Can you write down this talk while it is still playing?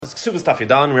is Kesubos Taf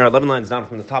Yadan. We are 11 lines down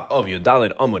from the top of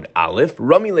Yudalid Amud Aleph.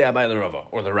 Rami le'abai l'Rava,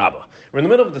 or the Rabbah. We're in the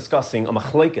middle of discussing a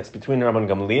machlekes between Rabban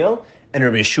Gamliel and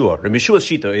Rabbi Yeshua. Rabbi Yeshua's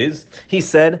shita is, he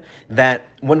said that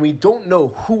when we don't know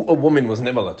who a woman was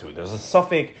nibala to, there's a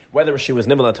suffix whether she was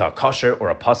nibala to a kasher or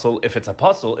a puzzle. If it's a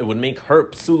puzzle, it would make her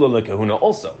psula lekahuna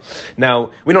also.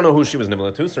 Now, we don't know who she was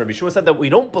nibala to, so Rabbi Yeshua said that we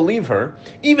don't believe her,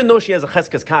 even though she has a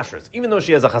cheskes kashrus, even though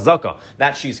she has a chazaka,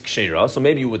 that she's kshera. So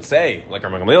maybe you would say, like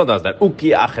Rabban Gamliel does, that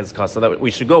uki achezka, so that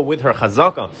we should go with her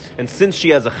chazaka, and since she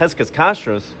has a cheskes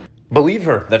kashrus, believe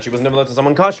her that she was nibla to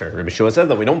someone kosher. Rabbi Shua says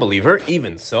that we don't believe her.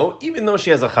 Even so, even though she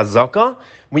has a chazaka,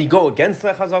 we go against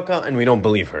the chazaka and we don't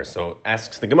believe her. So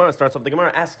asks the Gemara, starts off the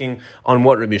Gemara asking on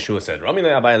what Rabbi Shua said. Rami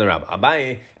le'abai l'Rabba.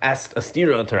 Abai asked a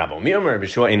stira to Rabba. Miyamar Rabbi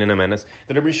Shua einin amenes.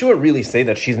 Did Rabbi Shua really say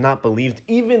that she's not believed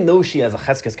even though she has a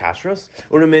cheskes kashrus?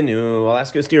 Or a menu? I'll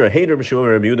ask you a stira. Hey Rabbi Shua,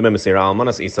 Rabbi Yehuda ben Meseira,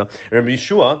 almanas Isa. Rabbi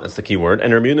Shua, that's the key word,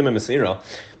 and Rabbi Yehuda ben Meseira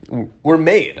were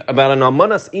made about an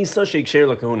almanas Isa sheik ksher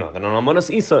l'kahuna. That an almanas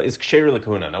Isa is ksher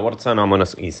l'kahuna. Now what's an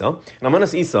almanas Isa? An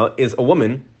almanas Isa is a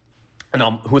woman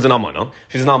who's an almana.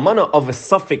 She's an almana of a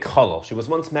suffix chalal. She was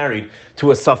once married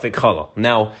to a suffix chalal.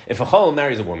 Now, if a chalal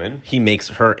marries a woman, he makes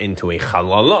her into a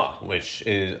chalala, which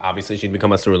is obviously she'd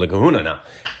become a surah l'kahuna now.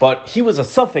 But he was a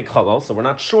suffix chalal, so we're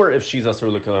not sure if she's a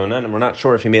surah l'kahuna, and we're not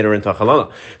sure if he made her into a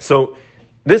chalala. So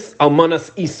this almanas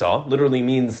Isa literally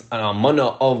means an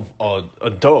almana of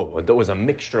a dough. A dough is a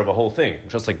mixture of a whole thing.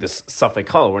 Just like this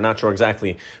suffix chal. We're not sure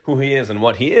exactly who he is and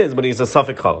what he is, but he's a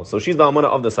suffix chal. So she's the almana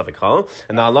of the suffix chal.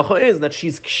 And the halacha is that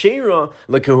she's kshera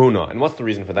lekahuna. And what's the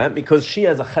reason for that? Because she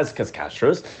has a cheskes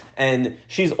kashrus, and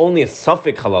she's only a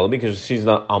suffix halal because she's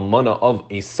the almana of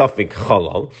a suffix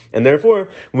halal. And therefore,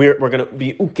 we're going to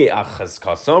be uke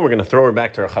achazkasa. We're going to throw her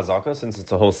back to her chazaka since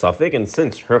it's a whole suffix. And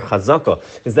since her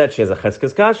chazaka is that she has a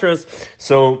cheskes kashrus,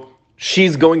 so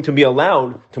she's going to be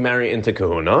allowed to marry into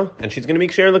kahuna, and she's going to be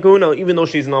ksher lekahuna even though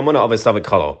she's an almana of a suffix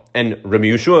halal. And Rabbi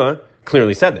Yeshua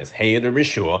clearly said this. Hey, Rabbi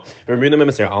Yeshua, Rabbi Yehuda ben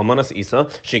Meseira, almanas Isa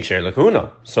sheik ksher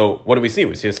lekahuna. So what do we see?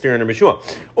 We see a steer in Rabbi Yeshua.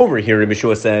 Over here, Rabbi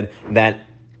Yeshua said that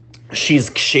she's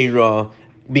kshera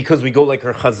because we go like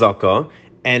her chazaka,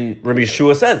 and Rabbi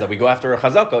Yeshua says that we go after her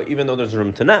chazaka even though there's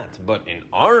room to not. But in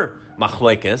our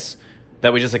machlekes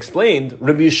that we just explained,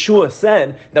 Rabbi Yeshua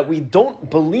said that we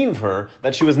don't believe her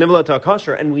that she was nivela to a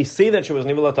kasher, and we say that she was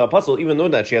nivela to a puzzle, even though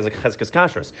that she has a cheskes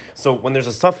kashrus. So when there's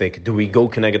a suffix, do we go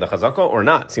keneged the chazaka or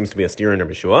not? Seems to be a steer in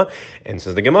Rabbi Yeshua. And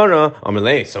says the Gemara,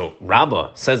 Amalei. So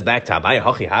Rabbah says back to Abai,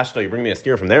 Hachi Hashta, you bring me a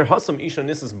steer from there. Hasam Isha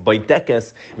Nisis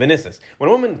Baidekes Venisis. When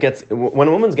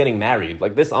a woman's getting married,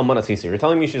 like this Almana Sisi, you're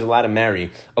telling me she's allowed to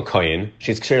marry a kohen,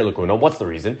 she's ksher l'kuna. What's the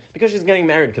reason? Because she's getting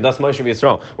married. Kadas Moshe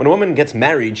Yisrael. When a woman gets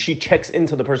married, she checks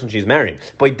into the person she's marrying.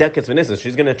 By dekes v'nisas,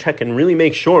 she's going to check and really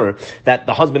make sure that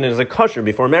the husband is a kosher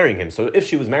before marrying him. So if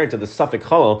she was married to the suffix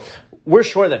chalal, we're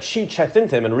sure that she checked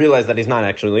into him and realized that he's not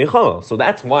actually a chalal. So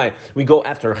that's why we go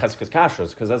after her cheskes kashrus,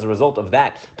 because as a result of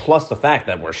that, plus the fact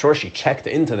that we're sure she checked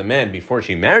into the man before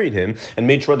she married him and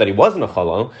made sure that he wasn't a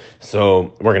chalal,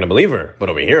 so we're going to believe her. But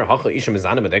over here, but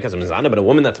a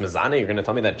woman that's mizana, you're going to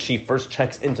tell me that she first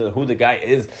checks into who the guy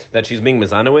is that she's being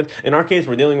mizana with? In our case,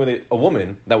 we're dealing with a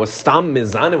woman that was stam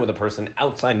mizana with a person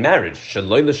outside marriage.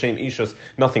 Shaloi l'shem ishus,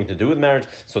 nothing to do with marriage.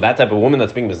 So that type of woman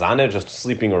that's being mizana, just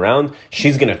sleeping around,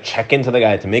 she's going to check into the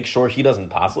guy to make sure he doesn't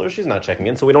passel her. She's not checking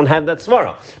in, so we don't have that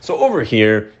svara. So over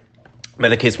here, by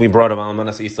the case we brought up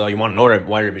almanas Isa, you want to know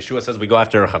why Rabbi Yeshua says we go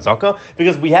after her chazaka?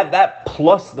 Because we have that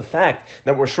plus the fact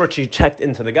that we're sure she checked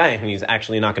into the guy and he's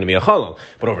actually not going to be a halal.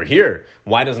 But over here,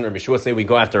 why doesn't Rabbi Yeshua say we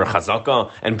go after her chazaka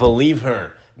and believe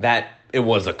her that it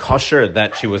was a kosher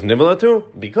that she was nibla to?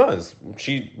 Because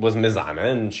she was mizana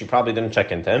and she probably didn't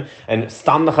check into him. And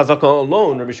stam the chazaka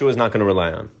alone, Rabbi Yeshua is not going to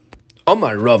rely on.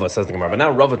 Omar Rava, says the Gemara, but now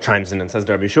Rava chimes in and says,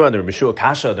 Rabbi Yeshua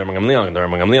kasha, Rabbi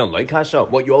Gamliel like kasha.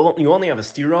 What, you only have a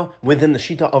stira within the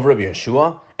shita of Rabbi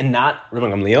Yeshua and not Rabbi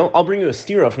Gamliel? I'll bring you a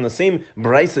stira from the same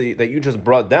brisa that you just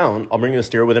brought down. I'll bring you a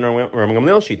stira within our Rabbi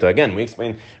Gamliel shita. Again, we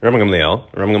explained Rabbi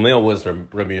Gamliel. Rabbi Gamliel was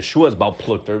Rabbi Yeshua's Baal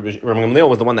Plukter. Rabbi Gamliel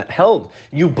was the one that held.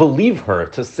 You believe her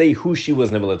to say who she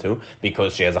was nivela to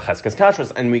because she has a cheskes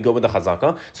kashrus, and we go with the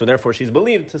chazaka. So therefore, she's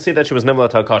believed to say that she was nivela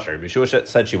to a kasher. Rabbi Yeshua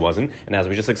said she wasn't, and as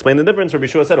we just explained the difference, Rabbi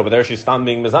Yeshua said over there she's stam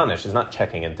being mizaneh. She's not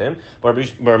checking into him. But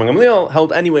Rabbi Gamliel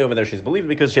held anyway over there she's believed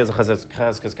because she has a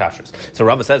cheskes kashrus. So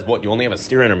Rava says, what, you only have a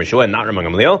stira in Rabbi Yeshua and not Rabbi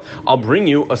Gamliel? I'll bring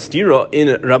you a stira in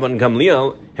Rabban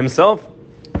Gamliel himself.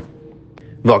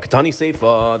 V'akatani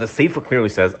Seifa, the Seifa clearly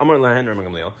says, Amar Lahen Rabban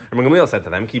Gamliel. Rabban Gamliel said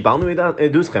to them, Ki balnu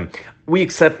eduschem. We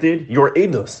accepted your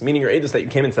edus, meaning your edus that you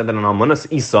came and said that an almanas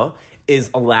Isa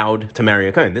is allowed to marry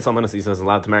a kohen. This almanas Isa is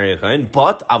allowed to marry a kohen,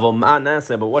 but avol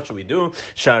ma'anaseh. But what should we do?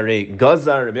 Sharei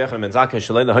gazar Rabbi Yochanan ben Zakkai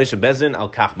shalei lahoyshe bezin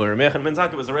al kach. But Rabbi Yochanan ben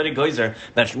Zakkai was already geyser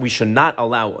that we should not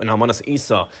allow an almanas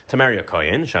Isa to marry a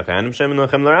kohen. Shakayanim shem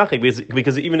lachem l'rachik,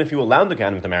 because even if you allowed the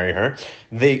kohanim to marry her,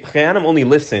 the kohanim only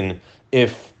listen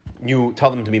if you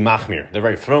tell them to be machmir. They're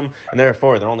very frum, and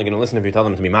therefore they're only going to listen if you tell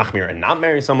them to be machmir and not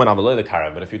marry someone avaloi the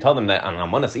kara. But if you tell them that an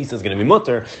almanas isa is going to be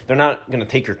mutter, they're not going to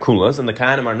take your kulas, and the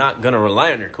kahanim are not going to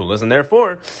rely on your kulas, and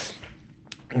therefore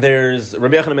there's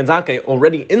Rabbi Yochanan ben Zakkai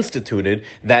already instituted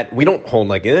that we don't hold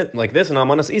like this, and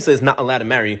almanas isa is not allowed to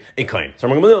marry a kohen. So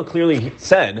Rabbi Gamliel clearly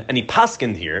said, and he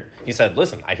paskined here. He said,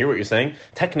 "Listen, I hear what you're saying.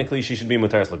 Technically, she should be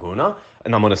muteres laguna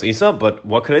and almanas isa, but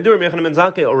what could I do?" Rabbi Yochanan ben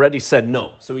Zakkai already said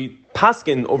no. So he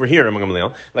paskin over here, Rabbi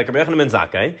Gamliel, like Rabbi Yochanan ben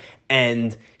Zakkai,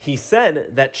 and he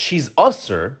said that she's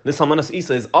usher. This almanas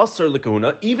isa is usher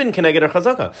laguna, even keneged her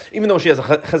chazaka, even though she has a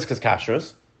chezkas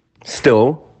kashrus,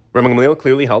 still. Rabbi Gamliel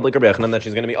clearly held like Rabbi Yochanan that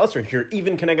she's going to be usher here,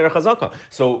 even keneged chazaka.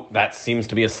 So that seems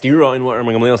to be a stira in what Rabbi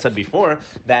Gamliel said before,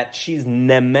 that she's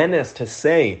nemenes to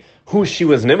say who she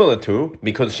was nibala to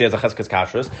because she has a cheskes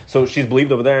kashrus. So she's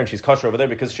believed over there and she's kosher over there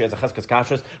because she has a cheskes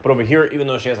kashrus. But over here, even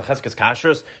though she has a cheskes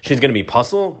kashrus, she's going to be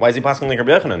puzzle. Why is he passing like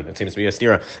Rabbi Yochanan? It seems to be a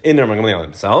stira in Rabbi Gamliel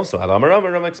himself. So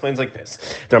Rabbi explains like this: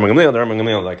 Rabbi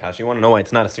Gamliel, like Hash. You want to know why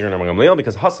it's not a stira in Rabbi Gamliel?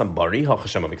 Because Hasam Bari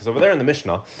Hachashema. Because over there in the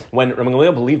Mishnah, when Rabbi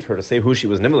Gamliel believed her to say who she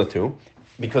was nibala to,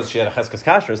 because she had a cheskes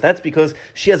kashrus, that's because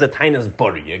she has a tainas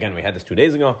bari. Again, we had this 2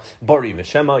 days ago. Bari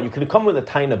v'shema. You could come with a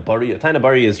taina bari. A taina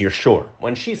bari is you're sure.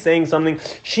 When she's saying something,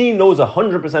 she knows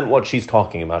 100% what she's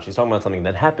talking about. She's talking about something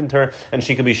that happened to her, and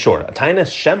she could be sure. A taina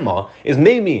shema is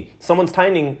maybe someone's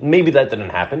tining, maybe that didn't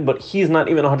happen, but he's not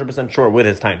even 100% sure with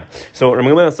his taina. So Rabbi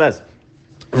Gamliel says,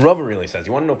 Rava really says,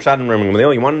 you want to know Pshat and Rabbi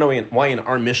Gamliel? You want to know why in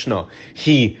our Mishnah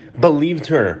he believed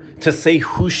her to say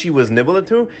who she was nibbalah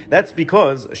to? That's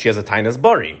because she has a tainas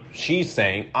bari. She's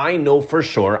saying, I know for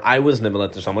sure I was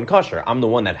nibbalah to someone kosher. I'm the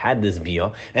one that had this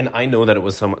via, and I know that it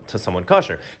was to someone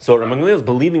kosher. So Rabbi Gamliel is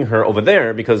believing her over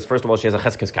there because, first of all, she has a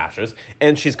cheskes kashrus,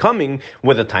 and she's coming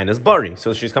with a tainas bari.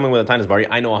 So she's coming with a tainas bari.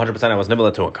 I know 100% I was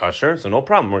nibbalah to a kosher, so no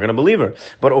problem. We're going to believe her.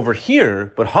 But over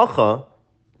here, but hacha,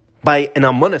 by an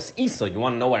almanas isa, you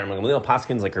want to know why Rabbi Gamliel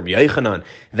paskins like Rabbi Yochanan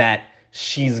that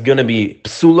she's going to be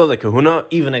psula like kahuna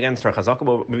even against her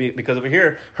chazaka, because over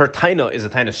here her taina is a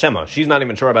taina shema. She's not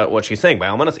even sure about what she's saying. By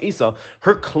almanas isa,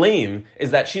 her claim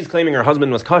is that she's claiming her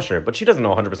husband was kosher, but she doesn't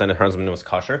know 100% that her husband was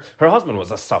kosher. Her husband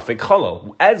was a safek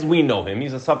chalal. As we know him,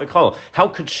 he's a safek chalal. How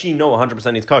could she know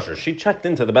 100% he's kosher? She checked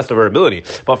into the best of her ability,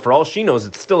 but for all she knows,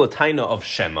 it's still a taina of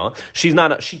shema.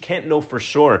 She can't know for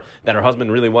sure that her husband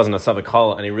really wasn't a safek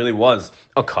chalal and he really was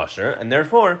a kosher, and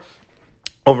therefore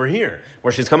over here,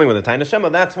 where she's coming with a taina shema,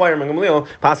 that's why Rabbi Gamliel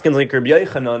paskins like Rabbi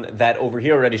Yochanan that over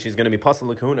here already she's going to be pasal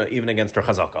l'kahuna even against her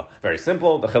chazaka. Very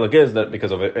simple. The chiluk is that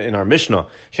because of it, in our Mishnah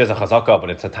she has a chazaka, but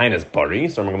it's a tainas bari,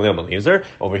 so Rabbi Gamliel believes her.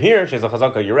 Over here she has a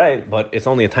chazaka, you're right, but it's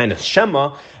only a tainas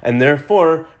shema, and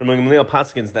therefore Rabbi Gamliel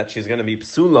paskins that she's going to be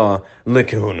psula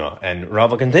l'kahuna. And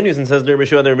Rava continues and says, Rabbi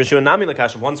Shua nami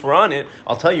l'kash. Once we're on it,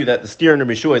 I'll tell you that the steer in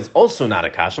Rabbi Shua is also not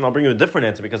a kash, and I'll bring you a different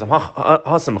answer because of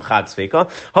hasam chad sveika,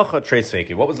 hacha tre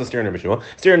sveika. What was the steer in Rabbi Shua?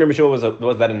 Steer in Rabbi Shua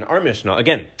was that in our Mishnah,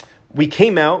 again, we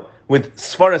came out with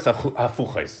svaras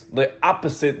hafuchais. The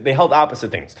opposite, they held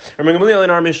opposite things. Rabbi Gamliel in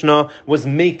our Mishnah was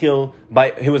makel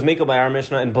by our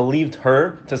Mishnah and believed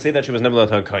her to say that she was nebulat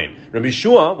ha'kain. Rabbi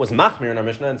Shua was machmir in our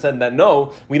Mishnah and said that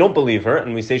no, we don't believe her,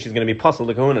 and we say she's going to be pasal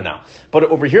the kahuna now. But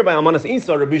over here by Almanas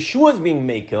Isa, Rabbi Shua is being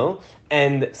makel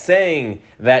and saying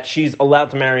that she's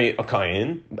allowed to marry a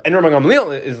kain, and Rabbi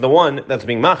Gamliel is the one that's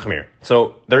being machmir.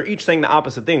 So they're each saying the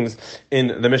opposite things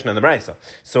in the Mishnah and the Brisa.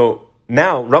 So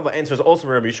now, Rava answers also for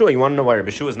Rabbi Shua. You want to know why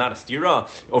Rabbi Shua is not a stira?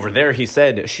 Over there, he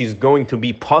said she's going to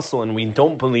be puzzle, and we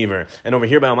don't believe her. And over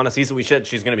here, by Almanas Isa, we said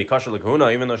she's going to be kasher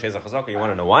l'kahuna, even though she has a chazaka. You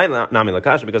want to know why? Nami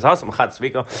l'kasha, because hasam chad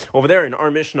svika. Over there in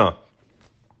our Mishnah,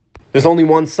 there's only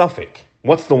one suffix.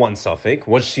 What's the one suffix?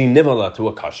 Was she nivala to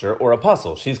a kasher or a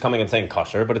puzzle? She's coming and saying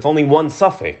kasher, but it's only one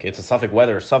suffix. It's a suffix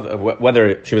whether she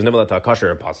was nivala to a kasher or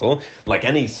a puzzle, like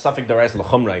any suffix deraisa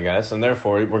l'chumra, I guess, and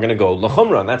therefore we're going to go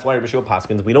l'chumra, and that's why Rabbi Shua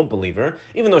paskins we don't believe her,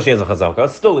 even though she has a chazaka.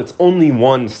 Still, it's only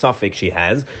one suffix she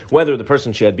has, whether the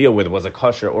person she had bia with was a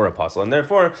kasher or a puzzle, and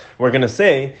therefore we're going to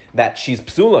say that she's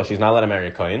psula. She's not allowed to marry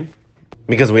a kohen,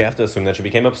 because we have to assume that she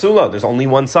became a psula. There's only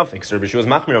one suffix. Rabbi Shua was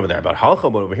machmir over there. About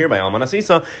halcha, but over here by Almanas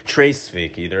Isa, trei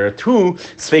sveki. There are two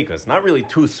sveikas. Not really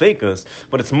two sveikas,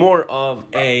 but it's more of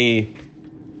a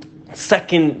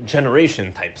second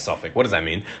generation type suffix. What does that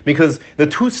mean? Because the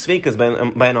two sveikas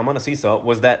by an almana sisa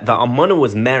was that the almana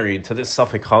was married to this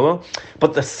suffix chala,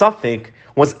 but the suffix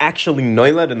was actually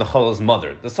noilad in the chala's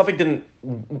mother. The suffix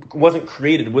wasn't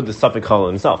created with the suffix chala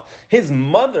himself. His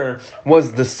mother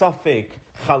was the suffix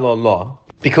chalala,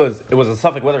 because it was a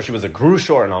suffix whether she was a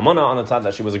grusha or an almana. On the top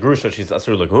that she was a grusha, she's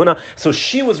asur laguna. So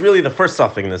she was really the first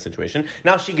suffix in this situation.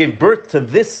 Now she gave birth to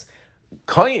this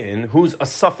Kayin, who's a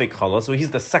suffix chala, so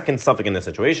he's the second suffix in this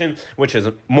situation, which is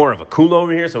more of a kula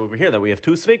over here. So over here that we have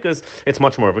two sveikas, it's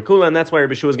much more of a kula, and that's why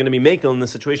Rabbi Shua is going to be makel in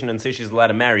this situation and say she's allowed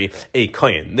to marry a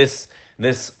Kayin. This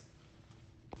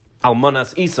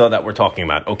almanas isa that we're talking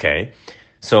about. Okay.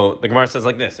 So the Gemara says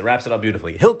like this, it wraps it up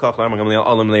beautifully. Therefore, according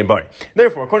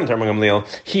to Rabban Gamliel,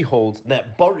 he holds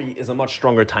that bari is a much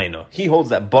stronger taina. He holds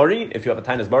that bari, if you have a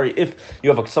taina's bari, if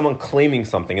you have someone claiming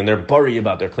something and they're bari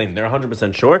about their claim, they're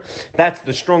 100% sure, that's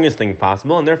the strongest thing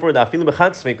possible, and therefore,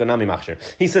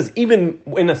 he says even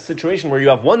in a situation where you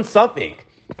have one suffix,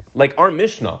 like our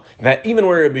Mishnah, that even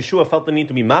where Rabbi Shua felt the need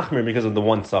to be machmir because of the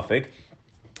one suffix,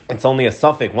 it's only a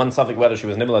suffix, one suffix, whether she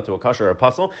was nibla to a kasher or a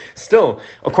puzzle. Still,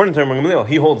 according to Rabban Gamliel,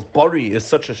 he holds bari is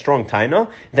such a strong taina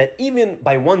that even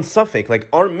by one suffix, like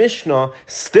our Mishnah,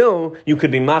 still you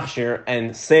could be machshir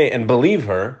and say and believe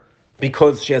her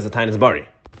because she has a taina's bari.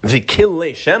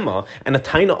 Vikille Shema, and a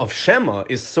taina of Shema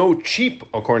is so cheap,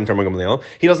 according to Rabban Gamliel,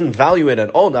 he doesn't value it at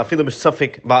all. That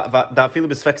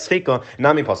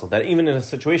even in a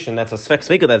situation that's a sfek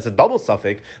sveka, that's a double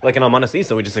suffix, like an almanas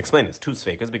isa, we just explained, it's two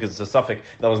svekas because it's a suffix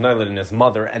that was noiled in his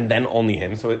mother and then only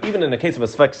him. So even in the case of a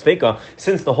sfek sveka,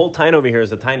 since the whole taina over here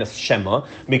is a taina Shema,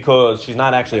 because she's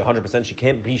not actually 100%, she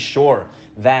can't be sure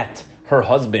that her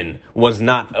husband was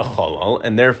not a chalal,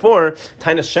 and therefore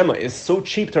Tainus Shema is so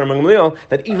cheap to Rabban Gamliel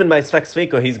that even by Sfek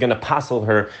Sveika he's going to passel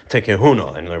her to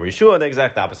Kehuna. And Rabbi Shua, the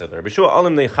exact opposite. Rabbi Shua,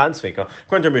 Alim Leichad Sveika.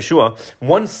 According to Rabbi Shua,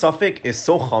 one suffix is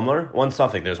so chamar. One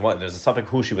suffix, there's a suffix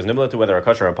who she was nibla to, whether a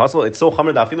kasher or a puzzle. It's so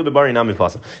chamar that afilu bebari nami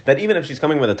pasel, that even if she's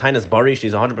coming with a Tainus bari,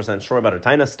 she's 100% sure about her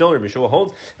Tainus. Still, Rabbi Shua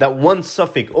holds that one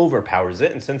suffix overpowers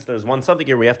it, and since there's one suffix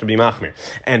here, we have to be machmir.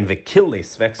 And the kille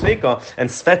Sfek Sveika, and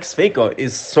Sfek Sveika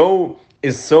is so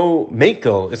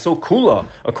makel, is so kula,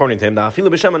 according to him,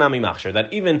 that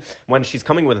even when she's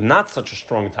coming with not such a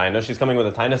strong taina, she's coming with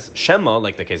a tainus shema,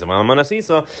 like the case of almanas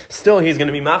isa, still he's going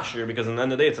to be machshir, because at the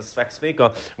end of the day it's a sfek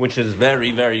sveka, which is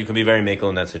very, very, you can be very makel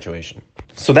in that situation.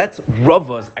 So that's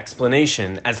Rava's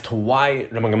explanation as to why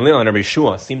Rabban Gamliel and Rabbi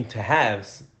Shua seem to have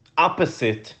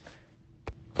opposite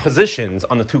positions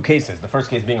on the two cases. The first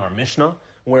case being our Mishnah,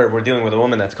 where we're dealing with a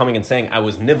woman that's coming and saying, I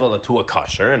was nivala to a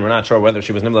kasher, and we're not sure whether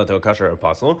she was nivala to a kasher or a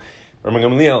apostle. Rabban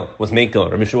Gamliel was mekel,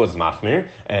 Rabbi Shua was machmir,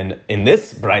 and in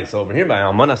this brayso over here by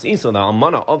almanas isa, the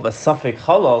almana of a suffix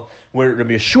halal, where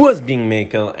Rabbi Shua is being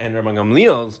mekel and Rabban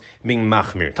Gamliel's being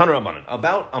machmir. Tana Rabbanan,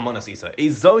 about almanas isa,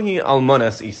 ezohi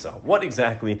almanas isa. What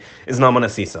exactly is an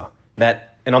almanas isa? That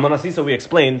in almanas isa, we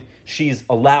explained, she's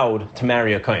allowed to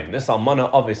marry a kohen. This almana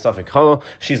of a suffix halal,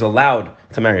 she's allowed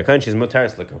to marry a kohen. She's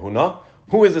muteres lekahuna.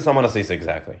 Who is this almanas isa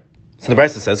exactly? So the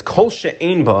Brisa says, Kol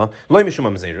she'ein ba, loy mishum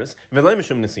amzeirus, veloy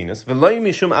mishum nesinus, veloy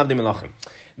mishum avdei melachim.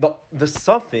 The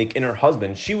suffix in her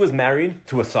husband, she was married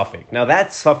to a suffix. Now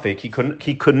that suffix, he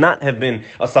could not have been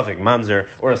a suffix mamzer,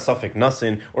 or a suffix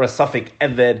nasin, or a suffix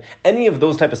eved. Any of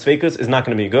those type of sveikas is not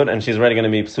going to be good, and she's already going to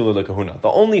be psula lekahuna. The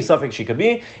only suffix she could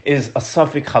be is a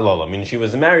suffix halal. I mean, she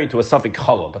was married to a suffix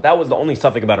halal, but that was the only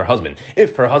suffix about her husband.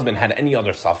 If her husband had any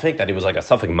other suffix, that he was like a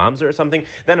suffix mamzer or something,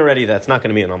 then already that's not going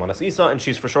to be an almanas isa, and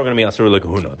she's for sure going to be asur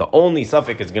lekahuna. The only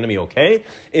suffix is going to be okay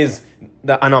is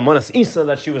an almanas isa,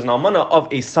 that she was an almana of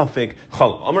a suffix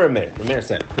chalal. Amar Rameir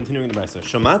said, continuing the Brisa,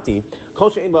 Shamati,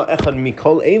 kol she'ein ba echad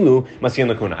mikol elu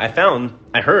masiyan lakuna.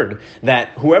 I heard that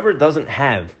whoever doesn't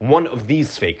have one of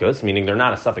these sveikas, meaning they're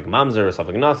not a suffix mamzer, a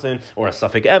suffix nasin, or a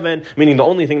suffix even, meaning the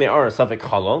only thing they are a suffix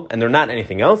chalal, and they're not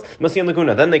anything else, masiyan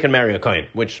lakuna, then they can marry a kohen,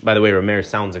 which, by the way, Rameir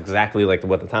sounds exactly like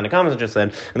what the Tana Kama just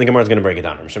said, and the Gemara is going to break it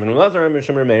down. Shimon ben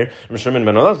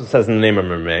Elazar says in the name of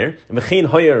Rameir, V'chin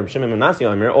hoyer Shimon ben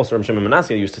Menasya, also Shimon ben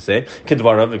Menasya used to say,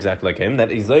 Kidvarav, exactly like him,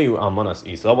 that Izayu almanas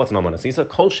isa. What's an almanas isa?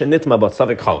 Kol shenitma bat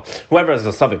suffix chalal. Whoever has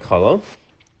a suffix chalal,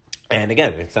 and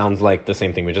again, it sounds like the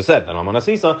same thing we just said. That almanas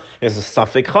isa is a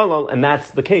suffix chalal, and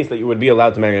that's the case that you would be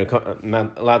allowed to marry a kohen.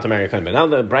 But now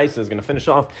the Brisa is going to finish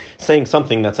off saying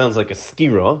something that sounds like a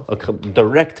stira, a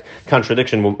direct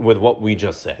contradiction with what we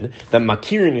just said. That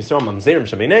makirin Yisrael mamzerim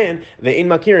shemenein, ve'in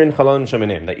makirin chalal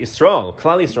shemenein. That Yisrael,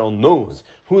 Klal Yisrael, knows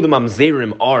who the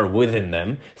mamzerim are within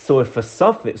them. So if there's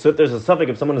a suffix,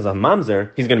 if someone is a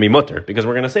mamzer, he's going to be mutter, because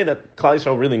we're going to say that Klal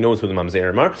Yisrael really knows who the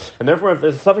mamzerim are, and therefore if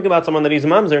there's a suffix about someone that he's a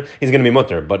mamzer, he's going to be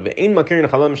mutter. But Klal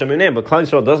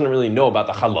Yisrael doesn't really know about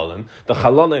the halalim. The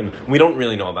halalim we don't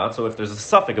really know about. So if there's a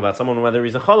suffix about someone whether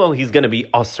he's a halal, he's going to be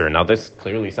usher. Now this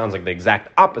clearly sounds like the exact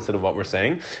opposite of what we're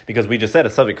saying, because we just said a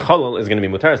suffix halal is going to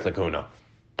be mutaris lakuna.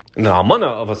 The almana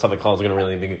of a suffix halal is going to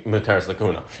really be mutaris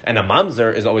lakuna, and a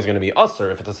mamzer is always going to be usher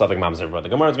if it's a suffix mamzer. But the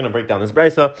Gemara is going to break down this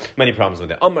brisa. Many problems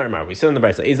with it. Amar, we sit in the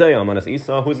brisa. Izay almanas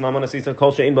isa. Who's an almanas isa?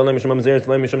 Kol she'in b'leim mishum mamzeres,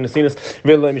 leim mishum nesinas,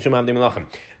 v'leim mishum avdei melachim.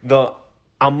 The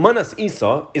almanas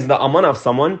isa is the almana of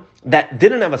someone that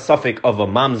didn't have a suffix of a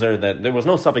mamzer. That there was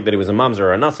no suffix that he was a mamzer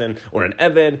or a nasin or an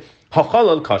eved.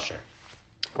 Hachalal kasher.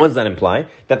 What does that imply?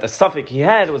 That the suffix he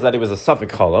had was that he was a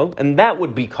suffix halal, and that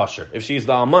would be kosher. If she's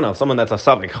the almana of someone that's a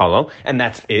suffix halal, and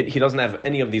that's it, he doesn't have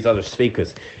any of these other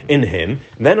sfeikas in him,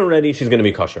 then already she's going to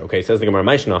be kosher. Okay, says the Gemara,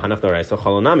 Maishna, Hanaf daraisa,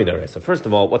 halonami daraisa. First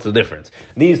of all, what's the difference?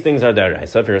 These things are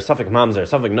daraisa. If you're a suffix mamzer,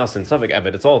 suffix nasin, suffix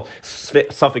evet, it's all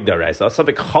suffix daraisa.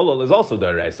 Suffix halal is also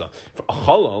daraisa. For a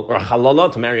halal, or a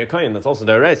halala to marry a kohen, that's also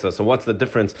daraisa. So what's the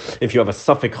difference if you have a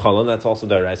suffix halal, that's also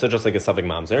daraisa, just like a suffix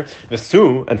mamzer?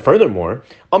 Vesu, and furthermore,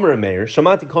 Amar Meir,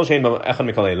 Shamati Kol Shein Echad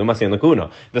Mikalelu Masiyan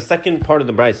Lakuna. The second part of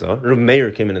the brisa, Rav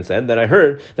Meir came in and said that I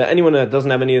heard that anyone that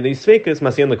doesn't have any of these sfeikas,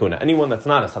 Masiyan Lakuna, anyone that's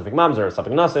not a suffix mamzer, or a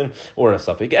suffix nasin, or a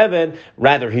suffix eved,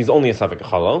 rather he's only a suffix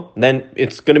halal, then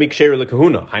it's going to be ksher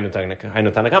lekahuna. Hainu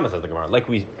Tanakama says the Gemara, like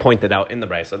we pointed out in the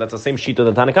brisa. That's the same sheet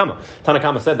of the Tanakama.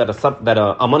 Tanakama said that a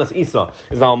almanas isa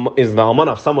is the almana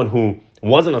of someone who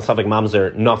wasn't a suffix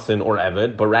mamzer, nasin, or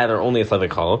eved, but rather only a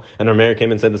suffix halal. And our mayor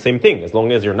came and said the same thing. As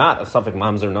long as you're not a suffix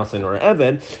mamzer, nasin, or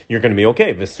eved, you're going to be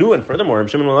okay. Visu, and furthermore, Reb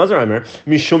Shimon Elazar Aimer,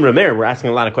 Mishum Remeir. We're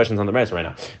asking a lot of questions on the brisa right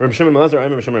now. Reb Shimon Elazar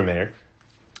Aimer, Mishum Remeir.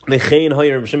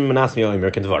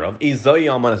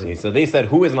 So they said,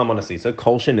 who is an almanasisa?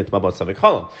 Kol shenit babot suffix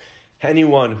halal.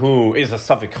 Anyone who is a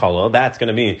suffix halal, that's going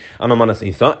to be an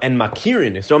almanasisa. And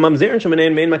makirin, so mamzer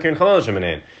shemanein, main makirin halal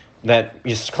shemanein. That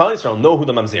Klal Yisrael know who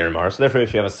the mamzerim are, so therefore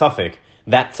if you have a suffix,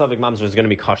 that suffix mamzer is going to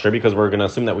be kosher, because we're going to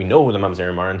assume that we know who the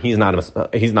mamzerim are, and he's not a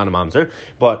mamzer.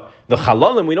 But the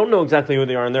halalim, we don't know exactly who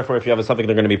they are, and therefore if you have a suffix,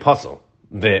 they're going to be puzzle.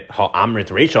 The ha'amrit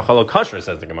reisha halal kasher,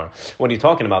 says the Gemara. What are you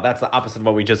talking about? That's the opposite of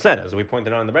what we just said. As we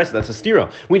pointed out in the brisa, that's a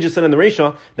stira. We just said in the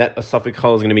reisha that a suffix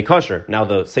halal is going to be kosher. Now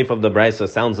the seif of the brisa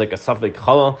sounds like a suffix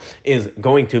halal is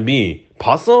going to be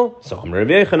puzzle. So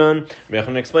Rabbi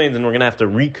Yechanan explains, and we're going to have to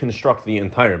reconstruct the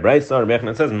entire brisa. Rabbi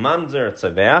Yechanan says, mamzer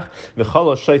tzaveach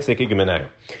v'chalal shaytzek igmenei.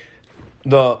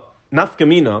 The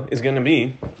nafkamina is going to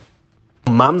be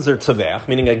mamzer tzavech,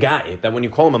 meaning a guy that when you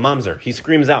call him a mamzer, he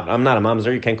screams out, I'm not a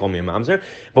mamzer, you can't call me a mamzer.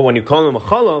 But when you call him a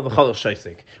chalal, the chalal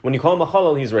shaysik. When you call him a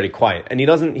chalal, he's already quiet. And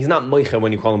he's not moicha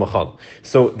when you call him a chalal.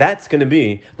 So that's going to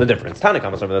be the difference.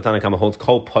 Tanakama, so the Tanakama holds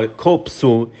kol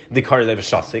psul dikar lev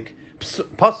shasik.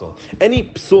 Puzzle. Any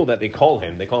psul that they call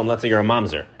him, let's say you're a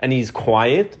mamzer, and he's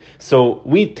quiet, so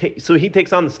he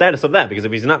takes on the status of that, because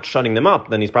if he's not shutting them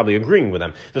up, then he's probably agreeing with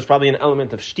them. There's probably an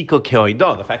element of shtikal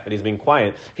keoidah, the fact that he's being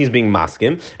quiet, he's being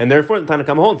maskim, and therefore the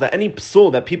Tanakam holds that any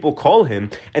psul that people call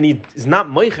him, and he is not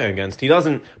moicha against, he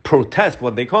doesn't protest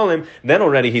what they call him, then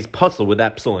already he's puzzled with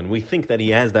that psul, and we think that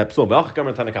he has that psul.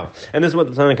 And this is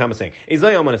what the Tanakam is saying.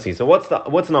 So what's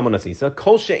an amanasisa?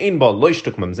 Kol she'ein ba lo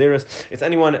shtuk mamzeres. It's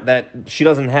anyone that she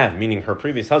doesn't have, meaning her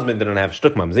previous husband didn't have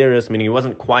shtuk mamzeres, meaning he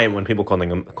wasn't quiet when people called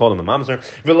him a mamzer.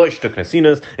 V'lo shtuk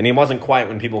nesinas, and he wasn't quiet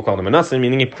when people called him a nasin,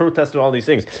 meaning he protested all these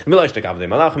things. V'lo shtuk avdei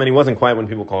malachim, and he wasn't quiet when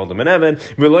people called him an eved.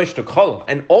 V'lo shtuk chalal,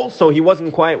 and also he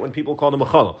wasn't quiet when people called him a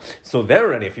chalal. So there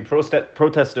already, if he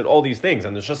protested all these things,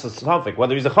 and there's just a suffix,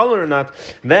 whether he's a chalal or not,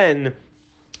 then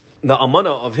the amana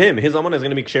of him, his amana is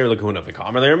going to be ksher lekahuna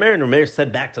v'ka'amar le'Rameir, and Rameir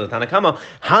said back to the Tanakama,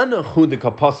 Hana hu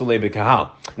dekapasule b'kahal.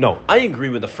 No, I agree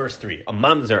with the first three, a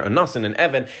mamzer, a nasin, and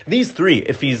Evan. These three,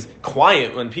 if he's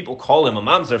quiet when people call him a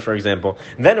mamzer, for example,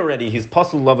 then already he's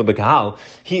pasul lava b'kahal.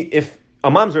 If a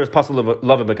mamzer is pasul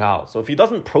lava b'kahal. So if he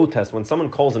doesn't protest when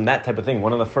someone calls him that type of thing,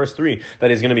 one of the first three,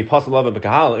 that is going to be pasul lava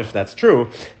b'kahal, if that's true,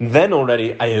 then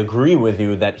already I agree with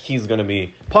you that he's going to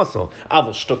be pasul.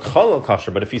 Avol shtuk chalal kosher,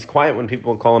 but if he's quiet when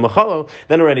people call him a chalal,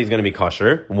 then already he's going to be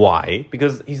kosher. Why?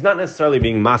 Because he's not necessarily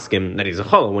being maskim that he's a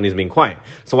chalal when he's being quiet.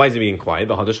 So why is he being quiet?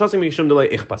 Really,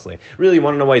 you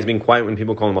want to know why he's being quiet when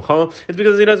people call him a chalal? It's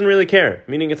because he doesn't really care.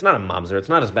 Meaning it's not a mamzer, it's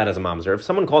not as bad as a mamzer. If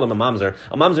someone called him a mamzer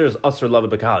is asur lava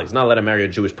b'kahal. He's not allowed to marry a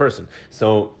Jewish person,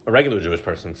 so a regular Jewish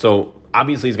person. So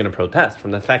obviously he's going to protest.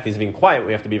 From the fact that he's being quiet,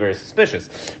 we have to be very suspicious.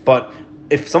 But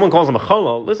if someone calls him a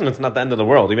cholol, listen, it's not the end of the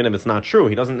world. Even if it's not true,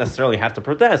 he doesn't necessarily have to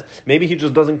protest. Maybe he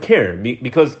just doesn't care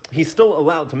because he's still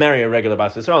allowed to marry a regular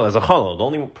Bas Yisrael as a cholol. The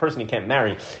only person he can't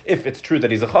marry, if it's true that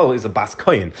he's a cholol, is a Bas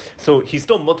Kohen. So he's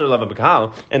still mutter leva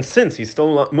b'kahal, and since he's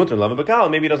still mutter leva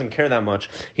b'kahal, maybe he doesn't care that much.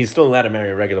 He's still allowed to marry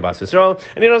a regular Bas Yisrael,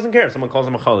 and he doesn't care if someone calls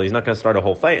him a cholol. He's not going to start a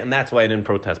whole fight, and that's why he didn't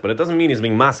protest. But it doesn't mean he's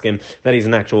being masking that he's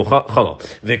an actual cholol.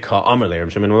 V'ka amar le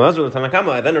Reb Shimon ben Elazar the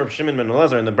Tanakama, and then Reb Shimon ben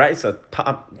Elazar in the Brisa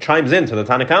chimes into the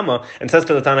Tanakama and says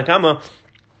to the Tanakama,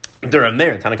 the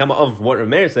Rameir, Tanakama of what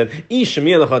Rameir said,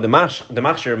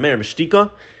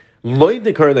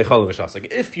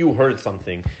 if you heard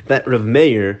something that Rav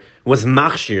Meir was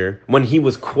machshir when he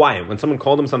was quiet, when someone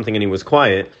called him something and he was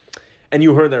quiet, and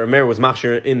you heard that Rameir was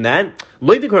machshir in that,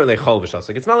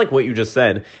 it's not like what you just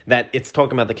said, that it's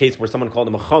talking about the case where someone called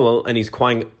him a cholol and he's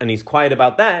quiet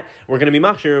about that. We're going to be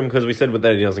machshir him because we said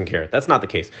that he doesn't care. That's not the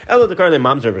case. You want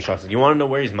to know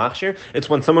where he's machshir? It's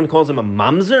when someone calls him a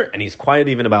mamzer and he's quiet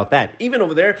even about that. Even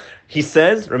over there,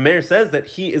 Rameir says that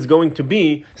he is going to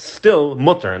be still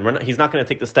mutter, and he's not going to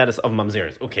take the status of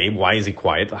mamzer. Okay, why is he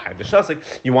quiet?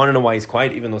 You want to know why he's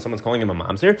quiet even though someone's calling him a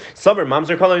mamzer? Saber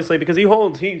mamzer cholol, because he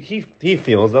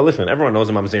feels that, listen, everyone knows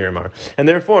a mamzerim are. And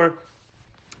therefore,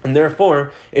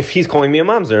 if he's calling me a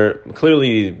mamzer,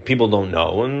 clearly people don't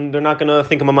know, and they're not going to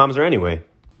think I'm a mamzer anyway.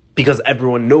 Because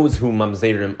everyone knows who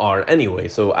mamzerim are anyway.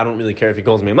 So I don't really care if he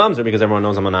calls me a mamzer, because everyone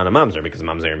knows I'm not a mamzer, because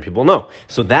mamzerim people know.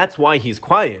 So that's why he's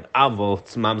quiet. But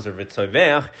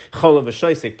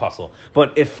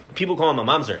if people call him a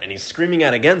mamzer, and he's screaming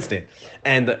out against it,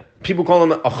 and people call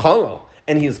him a cholol,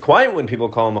 and he is quiet when people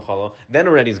call him a cholol, then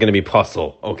already he's going to be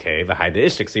puzzle. Okay, v'haida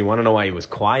ishtik. So you want to know why he was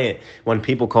quiet when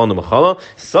people called him a cholol?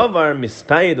 Savar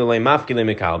mispayed olei mafkile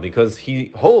mikal, because he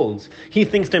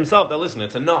thinks to himself that, listen,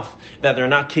 it's enough that they're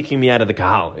not kicking me out of the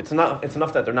kahal. It's enough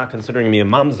that they're not considering me a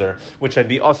mamzer, which I'd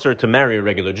be usher to marry a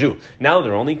regular Jew. Now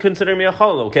they're only considering me a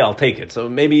cholol. Okay, I'll take it. So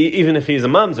maybe even if he's a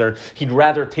mamzer, he'd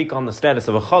rather take on the status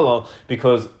of a cholol,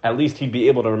 because at least he'd be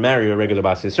able to marry a regular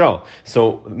Bas Yisrael.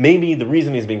 So maybe the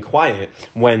reason he's being quiet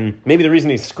maybe the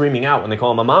reason he's screaming out when they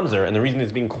call him a mamzer, and the reason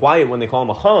he's being quiet when they call him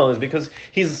a cholol, is because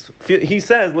he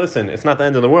says, listen, it's not the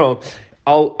end of the world.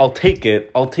 I'll take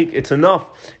it. It's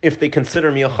enough if they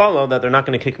consider me a cholol that they're not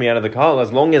going to kick me out of the kahal,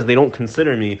 as long as they don't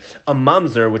consider me a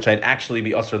mamzer, which I'd actually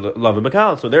be usher lava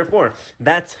b'kahal. So therefore,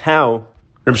 that's how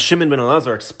Reb Shimon ben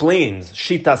Elazar explains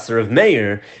Shitas Rav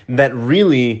Meir, that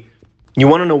really, you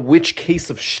want to know which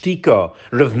case of shtika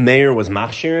Rav Meir was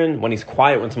machshirin? When he's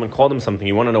quiet, when someone called him something,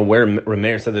 you want to know where Rav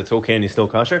Meir said it's okay and he's still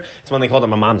kosher? It's when they called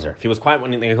him a mamzer. If he was quiet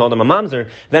when they called him a mamzer,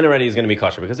 then already he's going to be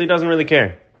kosher, because he doesn't really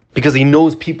care. Because he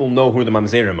knows people know who the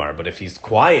mamzerim are. But if he's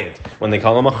quiet when they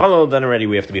call him a cholol, then already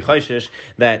we have to be chayshish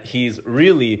that he's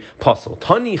really puzzle.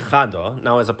 Tani chada,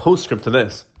 now as a postscript to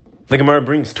this, the Gemara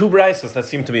brings two brises that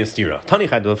seem to be a stira. Tani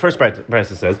chada, the first brise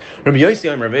says, Rabbi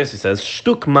Yossi says,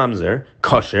 shtuk mamzer,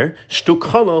 kosher, shtuk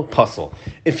cholol, puzzle.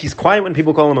 If he's quiet when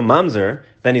people call him a mamzer,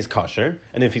 then he's kosher,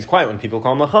 and if he's quiet when people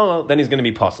call him a cholol, then he's going to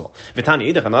be puzzle.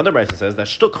 Vitani idach, another brisa says that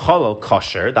shtuk cholol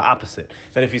kosher, the opposite.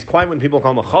 That if he's quiet when people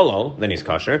call him a cholol, then he's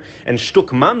kosher, and shtuk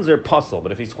mamzer puzzle.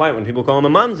 But if he's quiet when people call him a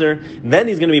mamzer, then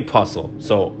he's going to be puzzle.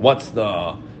 So what's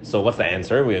the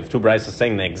answer? We have two brises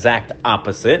saying the exact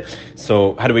opposite.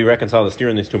 So how do we reconcile the steer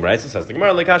in these two brises? Says the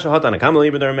Gemara,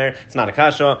 it's not a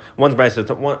kasha.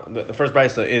 The first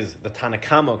brisa is the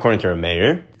Tanakama according to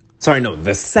Rameir.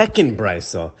 The second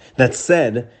brisa that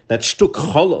said that shtuk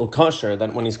cholol kosher,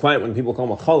 that when he's quiet, when people call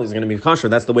him a chol, he's going to be kosher.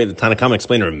 That's the way the Tanakama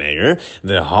explained Rameir.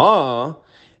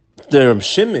 The Reb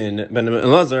Shimon ben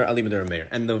Elazar ali b'der Rameir.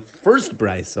 And the first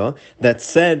brisa that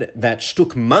said that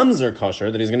shtuk mamzer kosher,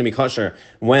 that he's going to be kosher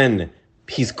when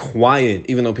he's quiet,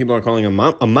 even though people are calling him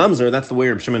a mamzer, that's the way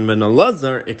Reb Shimon ben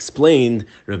Elazar explained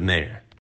Reb Meir.